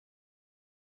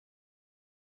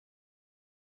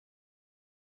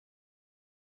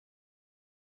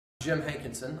Jim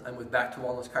Hankinson. I'm with Back to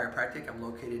Wellness Chiropractic. I'm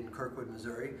located in Kirkwood,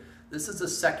 Missouri. This is the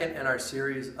second in our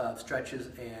series of stretches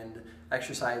and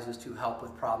exercises to help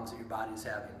with problems that your body is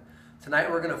having. Tonight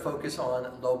we're going to focus on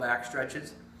low back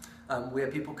stretches. We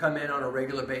have people come in on a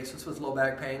regular basis with low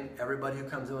back pain. Everybody who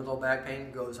comes in with low back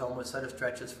pain goes home with a set of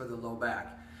stretches for the low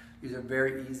back. These are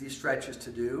very easy stretches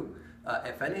to do.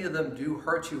 If any of them do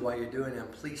hurt you while you're doing them,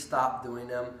 please stop doing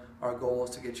them. Our goal is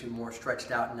to get you more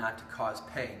stretched out and not to cause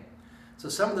pain. So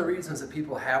some of the reasons that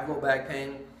people have low back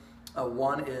pain,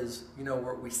 one is,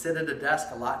 we sit at a desk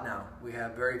a lot now. We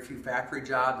have very few factory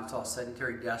jobs. It's all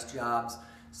sedentary desk jobs.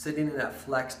 Sitting in that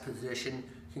flex position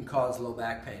can cause low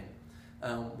back pain.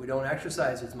 We don't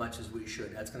exercise as much as we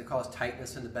should. That's going to cause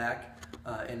tightness in the back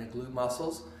and the glute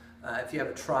muscles. If you have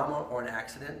a trauma or an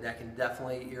accident, that can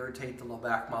definitely irritate the low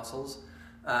back muscles.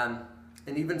 And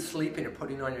even sleeping or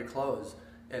putting on your clothes.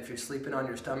 If you're sleeping on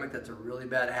your stomach, that's a really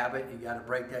bad habit. You got to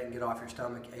break that and get off your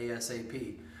stomach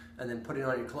ASAP. And then putting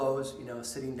on your clothes,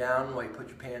 sitting down while you put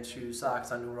your pants, shoes,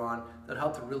 socks, underwear on, that'll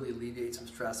help to really alleviate some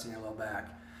stress in your low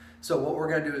back. So what we're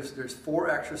going to do is there's 4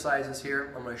 exercises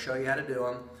here. I'm going to show you how to do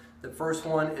them. The first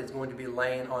one is going to be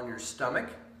laying on your stomach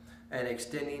and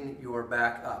extending your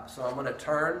back up. So I'm going to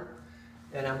turn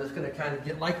and I'm just going to kind of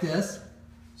get like this.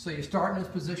 So you start in this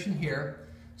position here.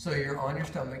 So you're on your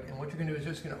stomach, and what you're going to do is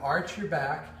just going to arch your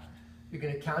back. You're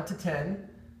going to count to 10.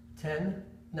 10,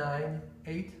 9,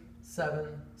 8, 7,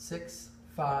 6,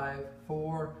 5,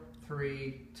 4,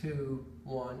 3, 2,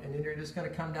 1. And then you're just going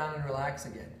to come down and relax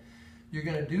again. You're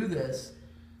going to do this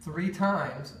 3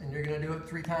 times, and you're going to do it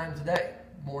 3 times a day.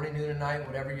 Morning, noon, and night,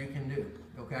 whatever you can do.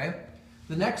 Okay?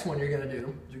 The next one you're going to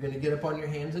do is you're going to get up on your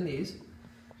hands and knees.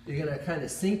 You're going to kind of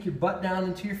sink your butt down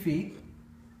into your feet.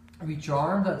 Reach your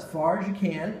arms as far as you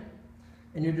can,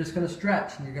 and you're just going to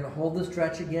stretch. And you're going to hold the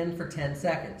stretch again for 10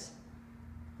 seconds.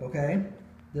 Okay?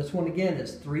 This one again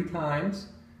is 3 times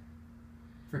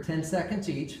for 10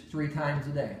 seconds each, 3 times a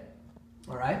day.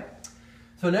 All right?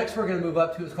 So next we're going to move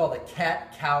up to what's called a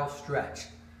cat-cow stretch.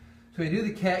 So when you do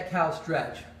the cat-cow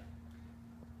stretch,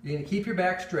 you're going to keep your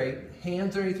back straight,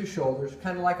 hands underneath your shoulders,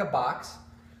 kind of like a box.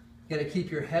 You're going to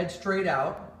keep your head straight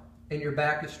out, and your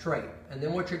back is straight. And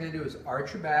then what you're going to do is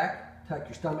arch your back, tuck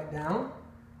your stomach down,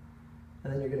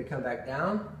 and then you're going to come back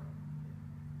down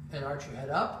and arch your head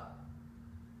up,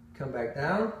 come back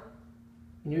down,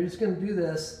 and you're just going to do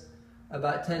this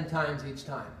about 10 times each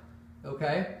time,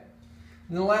 okay?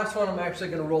 And the last one I'm actually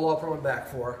going to roll off on my back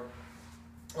for.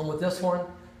 And with this one,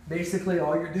 basically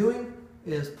all you're doing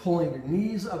is pulling your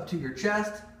knees up to your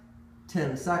chest,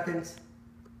 10 seconds,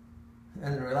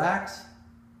 and then relax.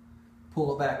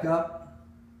 Pull it back up,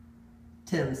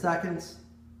 10 seconds,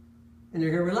 and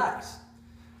you're going to relax.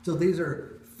 So these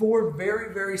are 4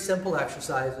 very, very simple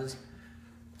exercises,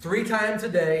 3 times a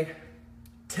day,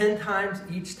 10 times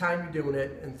each time you're doing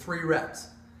it, and 3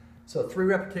 reps. So 3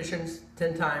 repetitions,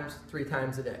 10 times, 3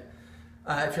 times a day.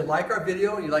 If you like our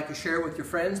video and you'd like to share it with your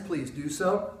friends, please do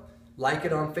so. Like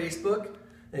it on Facebook.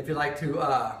 And if you'd like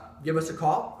to give us a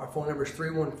call, our phone number is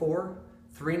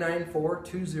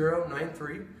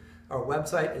 314-394-2093. Our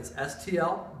website is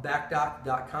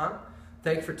stlbackdoc.com.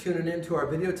 Thanks for tuning in to our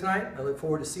video tonight. I look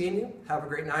forward to seeing you. Have a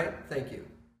great night. Thank you.